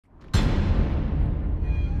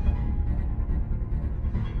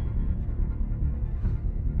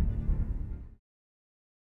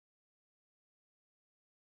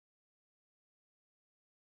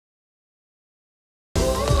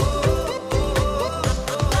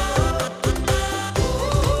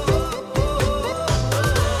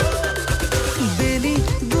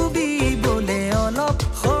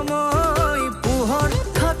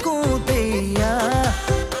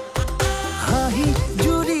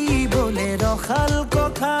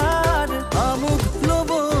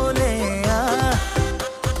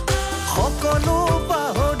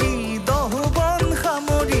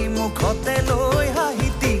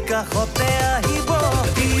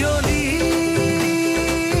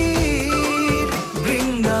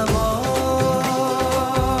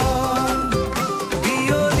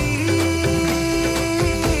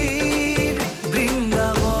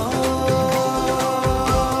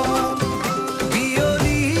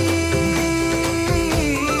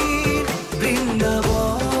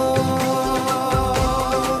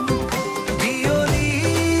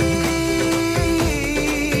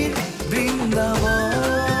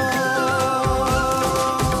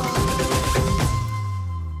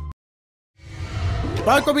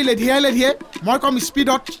তই কবি লেধিয়ে মই কম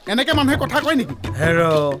স্পীডত এনেকে মানুহে কথা কয় নেকি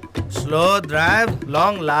হেৰো স্লো ড্ৰাইভ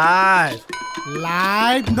লং লাইফ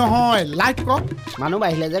লাইভ নহয় লাইভ ক মানুহ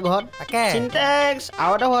বাহিলে যে ঘৰত তাকে চিনটেক্স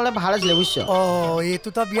আৰু এটা হ'লে ভাল আছিলে বুজিছ এইটো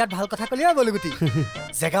তো বিয়াত ভাল কথা কলিয়া বলগুটি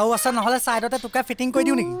জেগাও আছে নহলে সাইডতে তোকে ফিটিং কৰি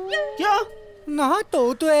দিও নেকি কিয় নহয়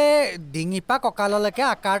তৌতো এ ডিঙিপা কঁকাললৈকে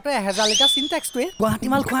আকাৰটো 1000 লিটাৰ চিনটেক্সটোৱে গুৱাহাটী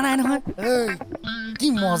মাল খোৱা নাই নহয় কি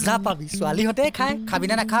মজা পাবি ছোৱালীহঁতে খাই খাবি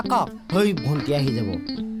নে নাখা ক হৈ ভণ্টি আহি যাব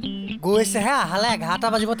গৈছেহে আহালে 11টা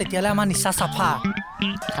বাজিব তেতিয়ালে আমাৰ নিচা চাফা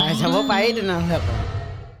খাই যাব পাৰি তেনেহ'লে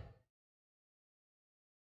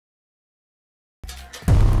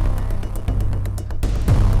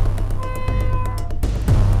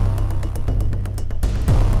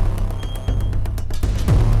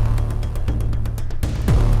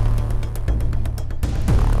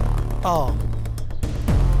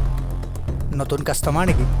নতুন কাস্টমাৰ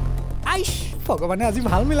নেকি আইশ ভগৱানে আজি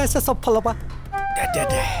ভাল মিলাইছে সব ফালৰ পৰা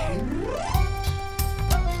দে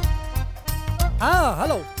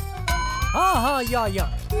hello yeah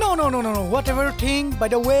no whatever thing by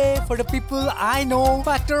the way for the people I know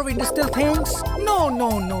factor industrial things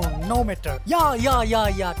no matter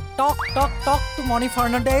yeah talk to Moni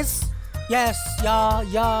Fernandez yes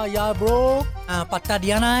yeah bro patta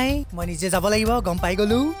dia nai moi nije jabo lagibo gom pai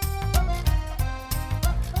golu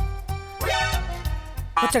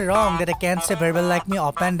what's wrong that I can't say very well like me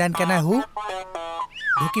up and then can I who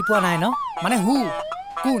dhuki pua nai no mane who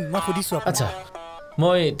কোন মই খুদিছো আচ্ছা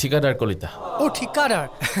মই ঠিকাদাৰ কলিতা ও ঠিকাদাৰ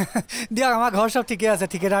দিয়া আমাৰ ঘৰ সব ঠিকে আছে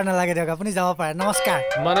ঠিকাদাৰ না লাগে দিয়ক আপুনি যাব পাৰে নমস্কাৰ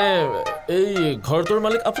মানে এই ঘৰটোৰ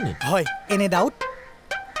মালিক আপুনি হয় এনে ডাউট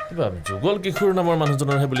কিবা যুগল কিশোৰ নামৰ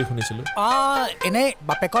মানুহজনৰ হে বুলি শুনিছিলো এনে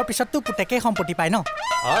বাপেকৰ পিছতটো পুতেকে সম্পত্তি পায় ন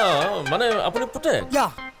মানে আপুনি পুতে ইয়া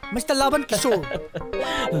মিস্টাৰ লবন কিশোৰ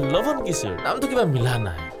লবন কিশোৰ নামটো কিবা মিলা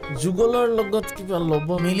নাই যুগলৰ লগত কিবা লব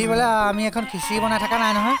মিলি বলে আমি এখন খিচি বনাই থাকা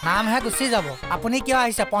নাই নহয় নাম হে গুচি যাব আপুনি কিয়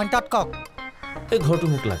আহিছে পইণ্টত কক এই ঘৰটো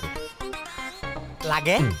মোক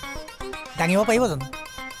লাগে দাঙিব পাৰিব জানো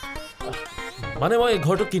মানে মই এই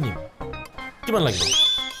ঘৰটো কিনিম কিমান লাগিব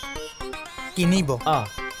কিনিব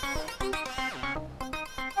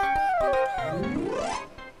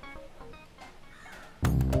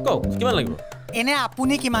কক কিমান লাগিব এনে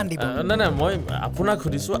আপুনি কিমান দিব না মই আপোনাক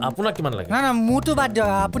খুদিছো আপোনাক কিমান লাগে না মুটো বাদ দিয়ক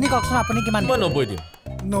আপুনি কওকচোন আপুনি কিমান মই 90 দিম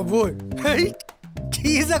 90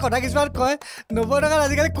 কি যে কথা কিছুমান কয় 90 টকা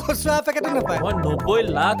আজিকালি কচুৱা পেকেট নাপায় মই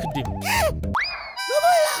 90 লাখ দিম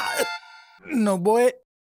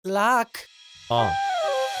 90 লাখ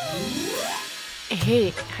হে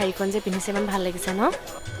হাইকন যে পিনিছে মান ভাল লাগিছে ন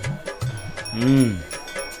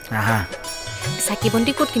আহা সাকি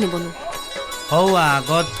বন্তি কত কিনিবনো হওয়া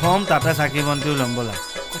আগত থম তাতে সাকি বন্তিও লম বলা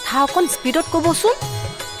কথা অকন স্পিডত কবচোন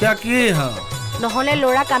কিয়া কি হ নহলে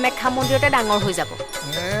লৰা কামাখ্যা মন্দিৰতে ডাঙৰ হৈ যাব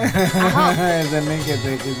জানে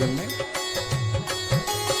কেতে কি জানে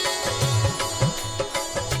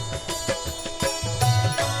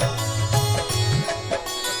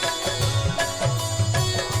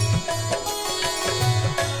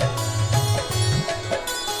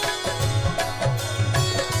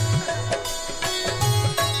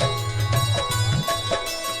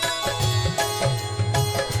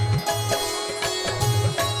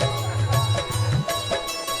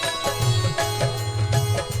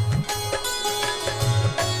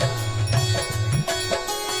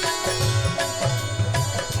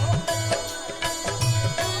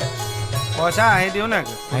পইচা আহি দিও না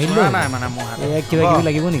খুচুৰা নাই মানে মোৰ হাতত কিবা কিবি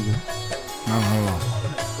লাগিব নেকি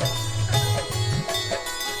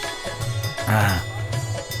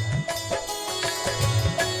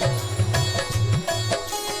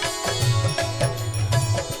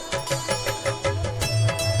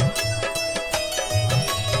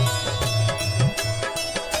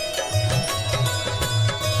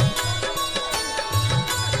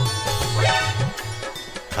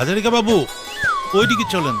হাজাৰিকা বাবু ওইদিকে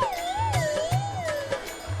চলেন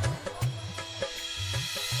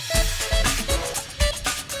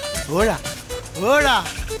ওৰা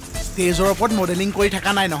ষ্টেজৰ ওপৰত মডেলিং কৰি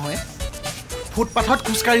থকা নাই নহয় ফুটপাথত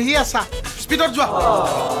খোজকাঢ়ি আছা স্পীডত যোৱা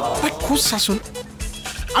খোজ চাচোন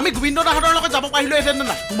আমি গোবিন্দ দাহঁতৰ লগত যাব পাৰিলোহেঁতেন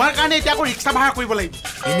না তোমাৰ কাৰণে এতিয়া আকৌ ৰিক্সা ভাড়া কৰিব লাগিব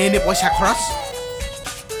এনে পইচা খৰচ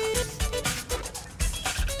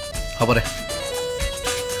হ'ব দে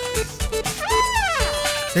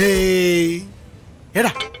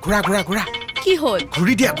হেৰা ঘূৰা কি হ'ল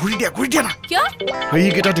ঘূৰি দিয়া না কিয়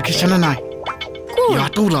এইকেইটা দেখিছেনে নাই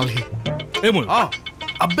ইয়াতো ওলালহি এই মোৰ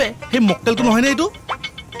আব্বে সেই মকটেলটো নহয় নে এইটো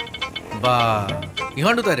বা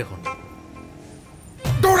ইহঁত দুটাই দেখোন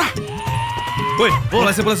দৌৰা ঐ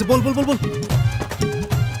পলাইছে বল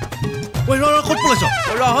ঐ ৰ ক'ত পলাইছ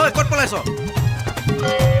ক'ত পলাইছ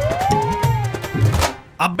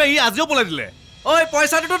আব্বে ই আজিও পলাই দিলে ঐ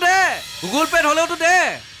পইচাটোতো দে গুগল পে'ত হ'লেওতো দে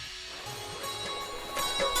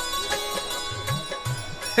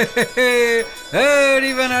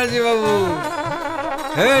হেৰি বেনাৰ্জী বাবু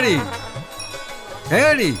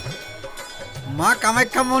হেৰি মা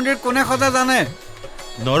কামাখ্যা মন্দিৰ কোনে সজা জানে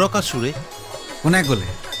নৰকাসুৰে কোনে ক'লে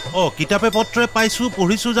কিতাপে পত্ৰে পাইছোঁ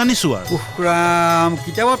পঢ়িছোঁ জানিছোঁ আৰু উফৰাম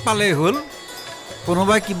কিতাপত পালেই হ'ল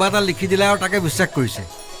কোনোবাই কিবা এটা লিখি দিলে আৰু তাকে বিশ্বাস কৰিছে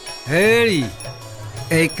হেৰি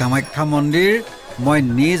এই কামাখ্যা মন্দিৰ মই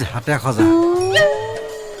নিজ হাতে সজা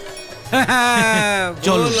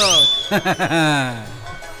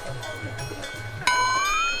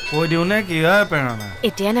কৈ দিওঁ নে কি হয় প্ৰেৰণা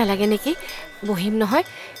এতিয়া নালাগে নেকি বহিম নহয়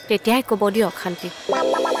তেতিয়াই ক'ব দিয়ক শান্তি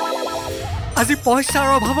আজি পইচাৰ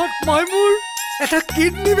অভাৱত মই মোৰ এটা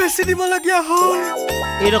কিডনী বেছি দিবলগীয়া হ'ল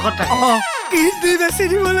এইডোখৰ কিডনী বেছি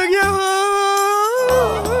দিবলগীয়া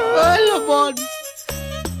হ'ল লবন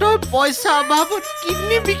তই পইচা অভাৱত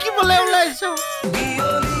কিডনী বিকিবলৈ ওলাইছ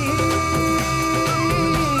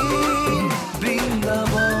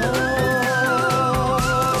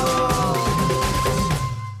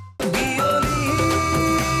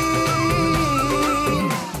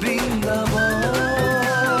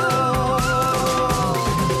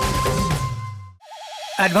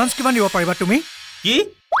এডভান্স কিমান দিব পাৰিবা তুমি কি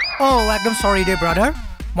একদম চৰি দে ব্ৰাদাৰ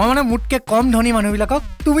মই মানে মোতকৈ কম ধনী মানুহবিলাকক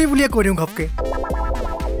তুমি বুলিয়ে কৈ দিওঁ ঘপকৈ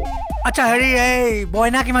আচ্ছা হেৰি এই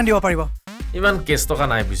বইনা কিমান দিব পাৰিব ইমান কেছ টকা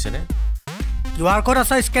নাই বুজিছেনে QR কোড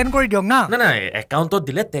আছে স্কেন কৰি দিয়ক না নাই একাউণ্টত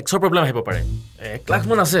দিলে টেক্সৰ প্ৰব্লেম আহিব পাৰে 1 লাখ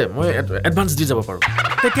মান আছে মই এডভান্স দি যাব পাৰোঁ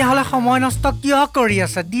তেতিয়াহ'লে সময় নষ্ট কিয় কৰি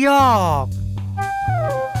আছে দিয়ক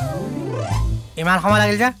ইমান সময়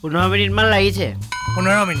লাগিল যে 15 মিনিটমান লাগিছে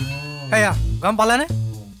 15 মিনিট এয়া গম পালেনে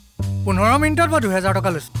 15 মিনিটত মই 2000 টকা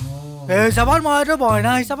লৈছোঁ এই হিচাপত মই এইটো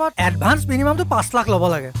বইনা হিচাপত এডভান্স মিনিমামটো 5 লাখ ল'ব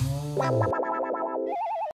লাগে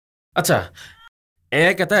আচ্ছা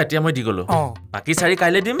এটা এতিয়া মই দি গ'লো বাকী 4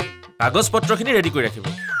 কাইলৈ দিম কাগজ পত্ৰখিনি ৰেডি কৰি ৰাখিব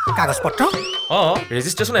কাগজ পত্ৰ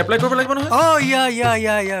ৰেজিষ্ট্ৰেশ্যন এপ্লাই কৰিব লাগিব নহয়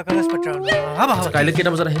ইয়া কাগজ পত্ৰ কাইলৈ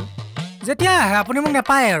কেইটা বজাত আহিম যেতিয়া আহে আপুনি মোক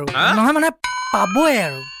নাপায় আৰু নহয় মানে পাবই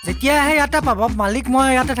আৰু যেতিয়া আহে ইয়াতে পাব মালিক মই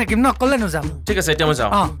ইয়াতে থাকিম ন অকলে নোযাম ঠিক আছে এতিয়া মই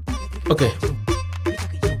যাওঁ অ'কে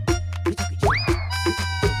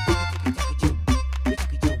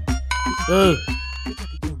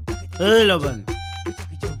লবন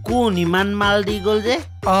কোন ইমান মাল দি গ'ল যে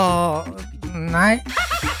নাই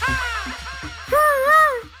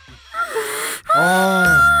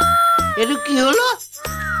এইটো কি হ'ল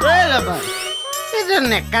লবন এইটো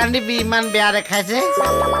নেকান্দিবি ইমান বেয়া দেখাইছে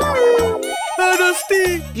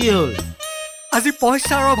কি হ'ল আজি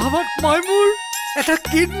পইচাৰ অভাৱত মই মোৰ এটা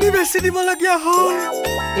কিডনী বেছি দিবলগীয়া হ'ল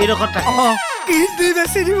এইডোখৰ কিডনী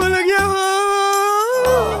বেছি দিবলগীয়া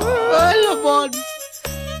হ'ল লবন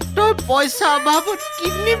তই পইচা অভাৱত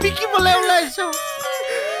কিডনী বিকিবলৈ ওলাইছ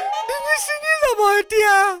চিঙি যাব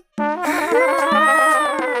এতিয়া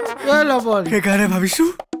লবন সেইকাৰণে ভাবিছো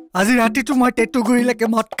আজি ৰাতিটো মই টেটুগুৰিলৈকে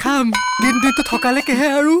মদ খাম কিডনীটো থকালৈকেহে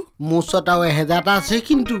আৰু মোৰ ওচৰত আৰু 1000 এটা আছে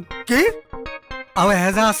কিন্তু কি আৰু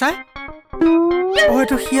 1000 আছে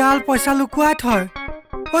এইটো শিয়াল পইচা লুকুৱাই থয়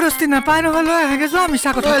দস্তি নাপায় নহ'লে হেগে যোৱা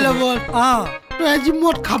মিছা কথা লবন তই আজি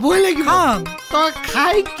মদ খাবই লাগিব তই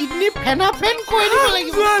খাই কিডনী ফেনা ফেন কৰি দিব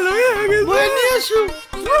লাগিব মই নি আছো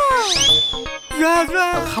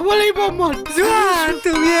খাব লাগিব মদ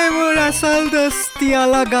তুমি মোৰ আচল দস্তি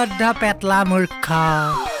অলগদ্ধা পেটলা মূৰ্খ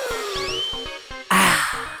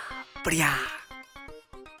প্ৰিয়া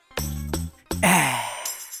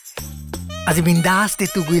আজি বিন্দাছ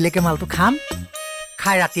টেটুগুৰিলৈকে মালটো খাম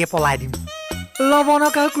খাই ৰাতিয়ে পলাই দিম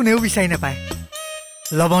লৱণক আৰু কোনেও বিচাৰি নাপায়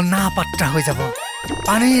লৱণ না পাত্ৰা হৈ যাব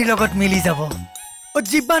পানীৰ লগত মিলি যাব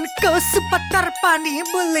জীৱন কচ পাত্তাৰ পানী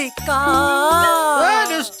বুলি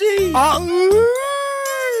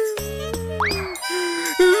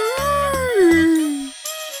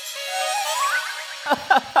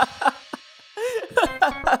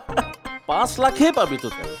 $5 লাখহে পাবি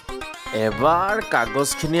তই এবাৰ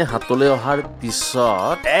কাগজখিনি হাতলৈ অহাৰ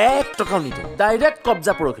পিছত 1 টকাও নিদিওঁ ডাইৰেক্ট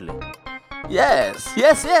কব্জা পৰখিলে Yes.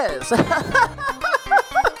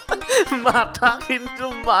 মাথা কিন্তু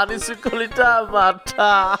মানিছো কলিতা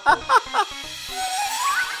মাথা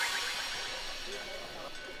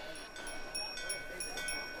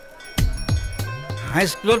হাই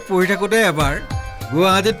স্কুলত পঢ়ি থাকোঁতে এবাৰ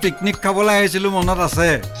গুৱাহাটীত পিকনিক খাবলৈ আহিছিলোঁ মনত আছে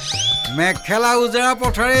মেখেলা উজৰা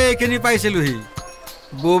পথাৰে এইখিনি পাইছিলোঁহি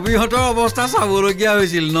ববীহঁতৰ অৱস্থা চাবলগীয়া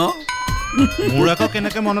হৈছিল ন মোৰ আকৌ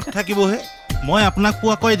কেনেকৈ মনত থাকিবহে মই আপোনাক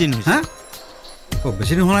পোৱাকৈ দিন হৈছে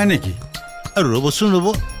বেছি দিন হোৱা নাই নেকি ৰ'বচোন ৰ'ব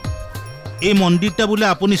এই মন্দিৰটা বোলে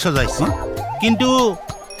আপুনি সজাইছে কিন্তু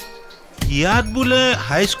ইয়াত বোলে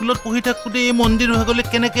হাই স্কুলত পঢ়ি থাকোঁতে এই মন্দিৰ হৈ গ'লে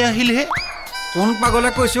কেনেকৈ আহিলহে কোন পাগলে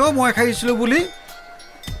কৈছে মই খাইছিলোঁ বুলি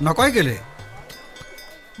নকয় কেলে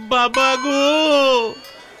বাবা গো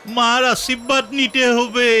মার আশীর্বাদ নিতে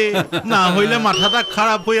হবে না হইলে মাথাটা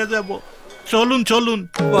খারাপ হয়ে যাব চলুন চলুন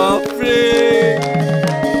বাপরে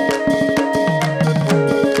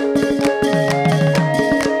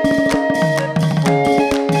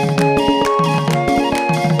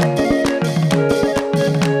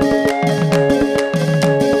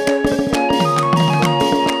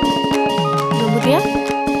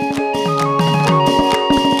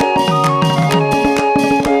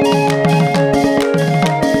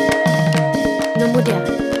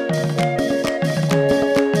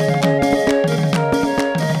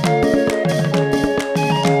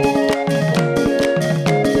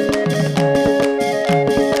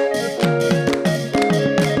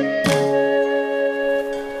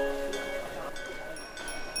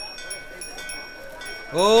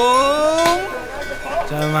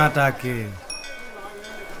তাকে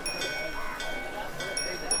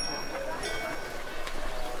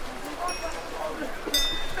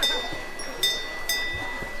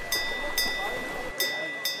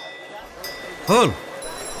হল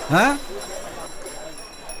হা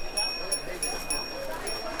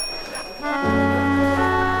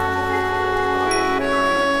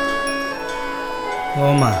ও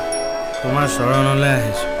মা তোমাৰ চৰণলৈ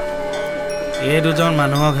আহিছো এই দুজন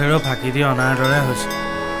মানুহক হেৰো ফাঁকি দি অনাৰ দৰে হৈছে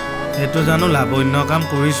সেইটো জানো লাভন্য কাম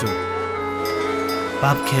কৰিছো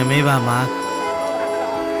পাপ খেমিবা মা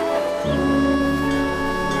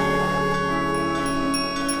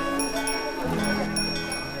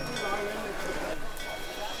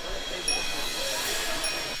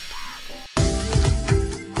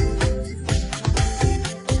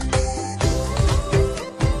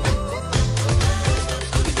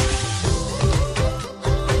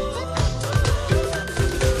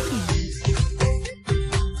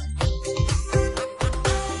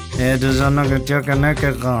এই দুজনক এতিয়া কেনেকে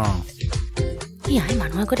কওঁ ইয়াৰ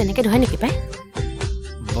মানুহৰ আগত এনেকে ধৰে নেকি পাই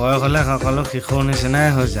বয়স হ'লে সকলো শিশুৰ নিচিনাই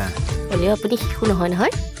হৈ যায় হ'লেও আপুনি শিশু নহয়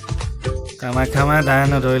নহয় কামাখ্যা মায়ে দায়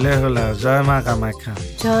নধৰিলেই হ'ল আৰু জয় মা কামাখ্যা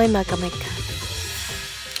জয় মা কামাখ্যা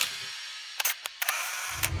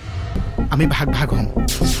আমি ভাগ ভাগ হ'ম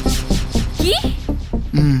কি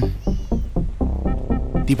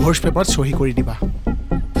ডিভোর্স পেপার সহি কৰি দিবা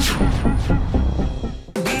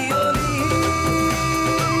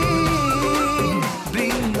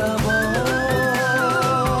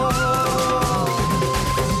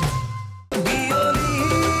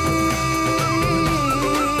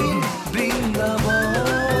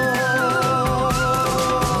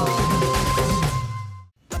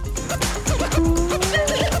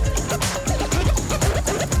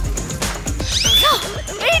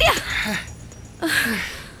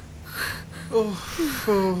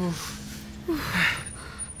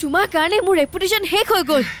তোমাৰ কাৰণে মোৰ ৰেপুটেশ্যন শেষ হৈ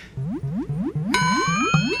গ'ল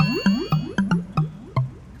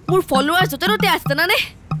মোৰ ফলোৱাৰ য'তে ত'তে আছে জানানে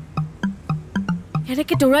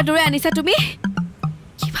এনেকে দৌৰাই দৌৰাই আনিছা তুমি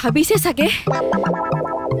কি ভাবিছে চাগে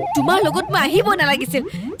তোমাৰ লগত মই আহিব নালাগিছিল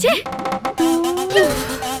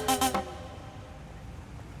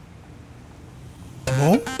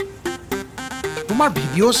তোমাৰ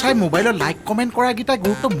ভিডিঅ' চাই মোবাইলত লাইক কমেণ্ট কৰা গীতা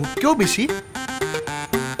গুৰুত্ব মোতকেও বেছি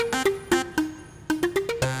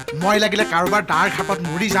মই লাগিলে কাৰোবাৰ দাৰ ঘাটত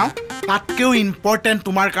মৰি যাওঁ তাতকেও ইম্পৰ্টেণ্ট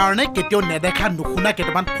তোমাৰ কাৰণে কেতিয়াও নেদেখা নুশুনা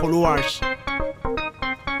কেইটামান ফলোৱাৰ্ছ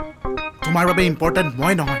তোমাৰ বাবে ইম্পৰ্টেণ্ট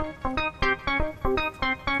মই নহয়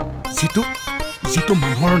যিটো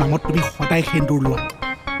মানুহৰ নামত তুমি সদায় সেন্দুৰ লোৱা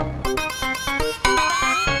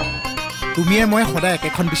তুমিয়ে মই সদায়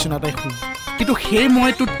একেখন বিচনাতে শুওঁ কিন্তু সেই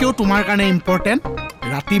মইটোতকেও তোমাৰ কাৰণে ইম্পৰ্টেণ্ট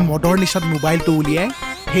ৰাতি মদৰ নিচাত মোবাইলটো উলিয়াই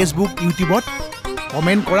ফেচবুক ইউটিউবত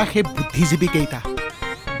কমেণ্ট কৰা সেই বুদ্ধিজীৱী কেইটা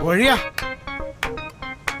বঢ়িয়া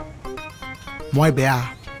মই বেয়া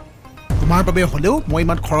তোমাৰ বাবে হ'লেও মই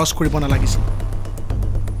ইমান খৰচ কৰিব নালাগিছিল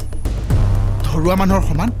ধৰুৱা মানুহৰ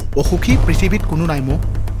সমান অসুখী পৃথিৱীত কোনো নাই মোক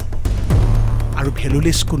আৰু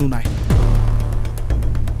ভেলুলেছ কোনো নাই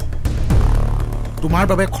তোমাৰ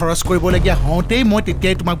বাবে খৰচ কৰিবলগীয়া হওঁতেই মই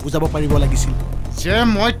তেতিয়াই তোমাক বুজাব পাৰিব লাগিছিল যে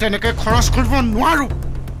মই তেনেকে খৰচ কৰিব নোৱাৰো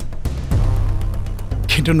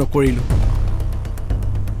কিন্তু নকৰিলো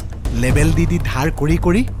লেভেল দি ধাৰ কৰি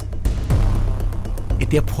কৰি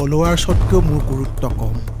এতিয়া ফলোৱাৰ্ছতকৈও মোৰ গুৰুত্ব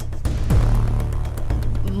কম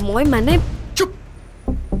মই মানে চুপ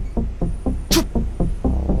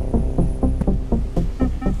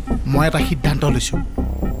মই এটা সিদ্ধান্ত লৈছো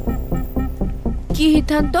কি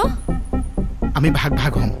সিদ্ধান্ত আমি ভাগ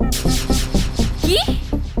ভাগ হ'ম কি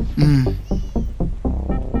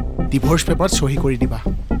ডিভোর্স পেপার সহি কৰি দিবা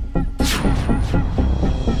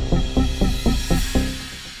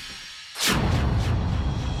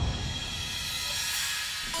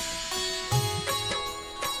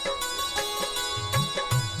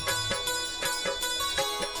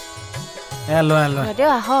লৈ বাইদেউ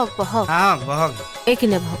আহক বহক আহক বহক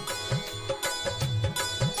এইখিনে বহক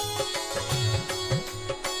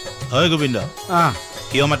হয় গোবিন্দ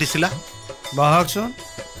কিয় মাতিছিলা বহকচোন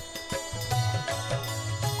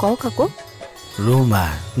কওক আকৌ ৰুমা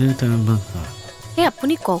এই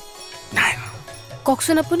আপুনি কওক নাই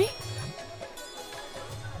কওকচোন আপুনি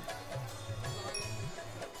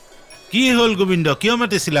কি হ'ল গোবিন্দ কিয়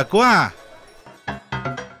মাতিছিলা কোৱা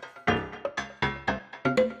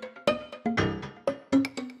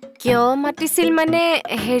কিয় মাতিছিল মানে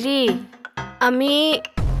হেৰি আমি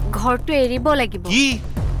ঘৰটো এৰিব লাগিব কি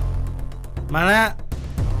মানে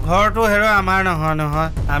ঘৰটো হেৰ আমাৰ নহয়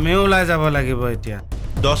আমিও ওলাই যাব লাগিব এতিয়া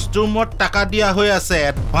 10 ৰুমত টাকা দিয়া হৈ আছে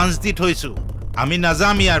এডভান্স দি থৈছো আমি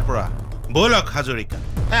নাযাম ইয়াৰ পৰা বলক হাজৰিকা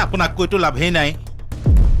আপোনাক কৈতো লাভেই নাই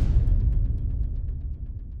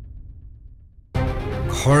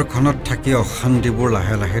ঘৰখনত থাকি অশান্তিবোৰ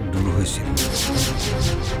লাহে লাহে দূৰ হৈছিল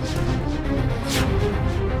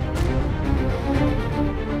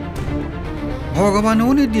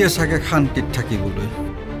ভগৱানেও নিদিয়ে চাগে শান্তিত থাকিবলৈ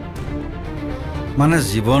মানে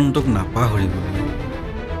জীৱনটোক নাপাহৰিবলৈ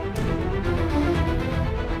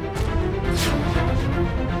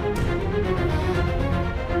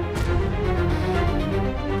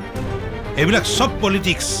এইবিলাক সব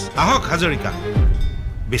পলিটিক্স আহক হাজৰিকা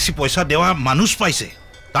বেছি পইচা দেওয়া মানুষ পাইছে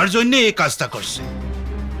তাৰ জন্য এই কাজটা কৰছে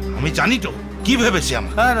আমি জানি তো কি ভেবেছে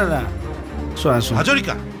আমাৰ দাদা চোৱাচোন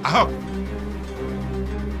হাজৰিকা আহক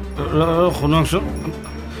শুনকচোন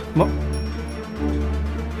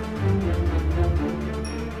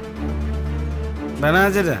বেনা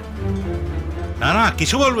যেটা না না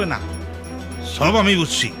কিছু বলবে না সব আমি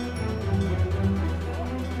বুঝছি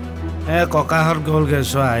ককাহঁত গ'লগে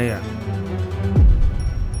চোৱা এয়া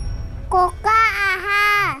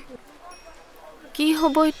কি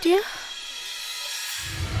হ'ব এতিয়া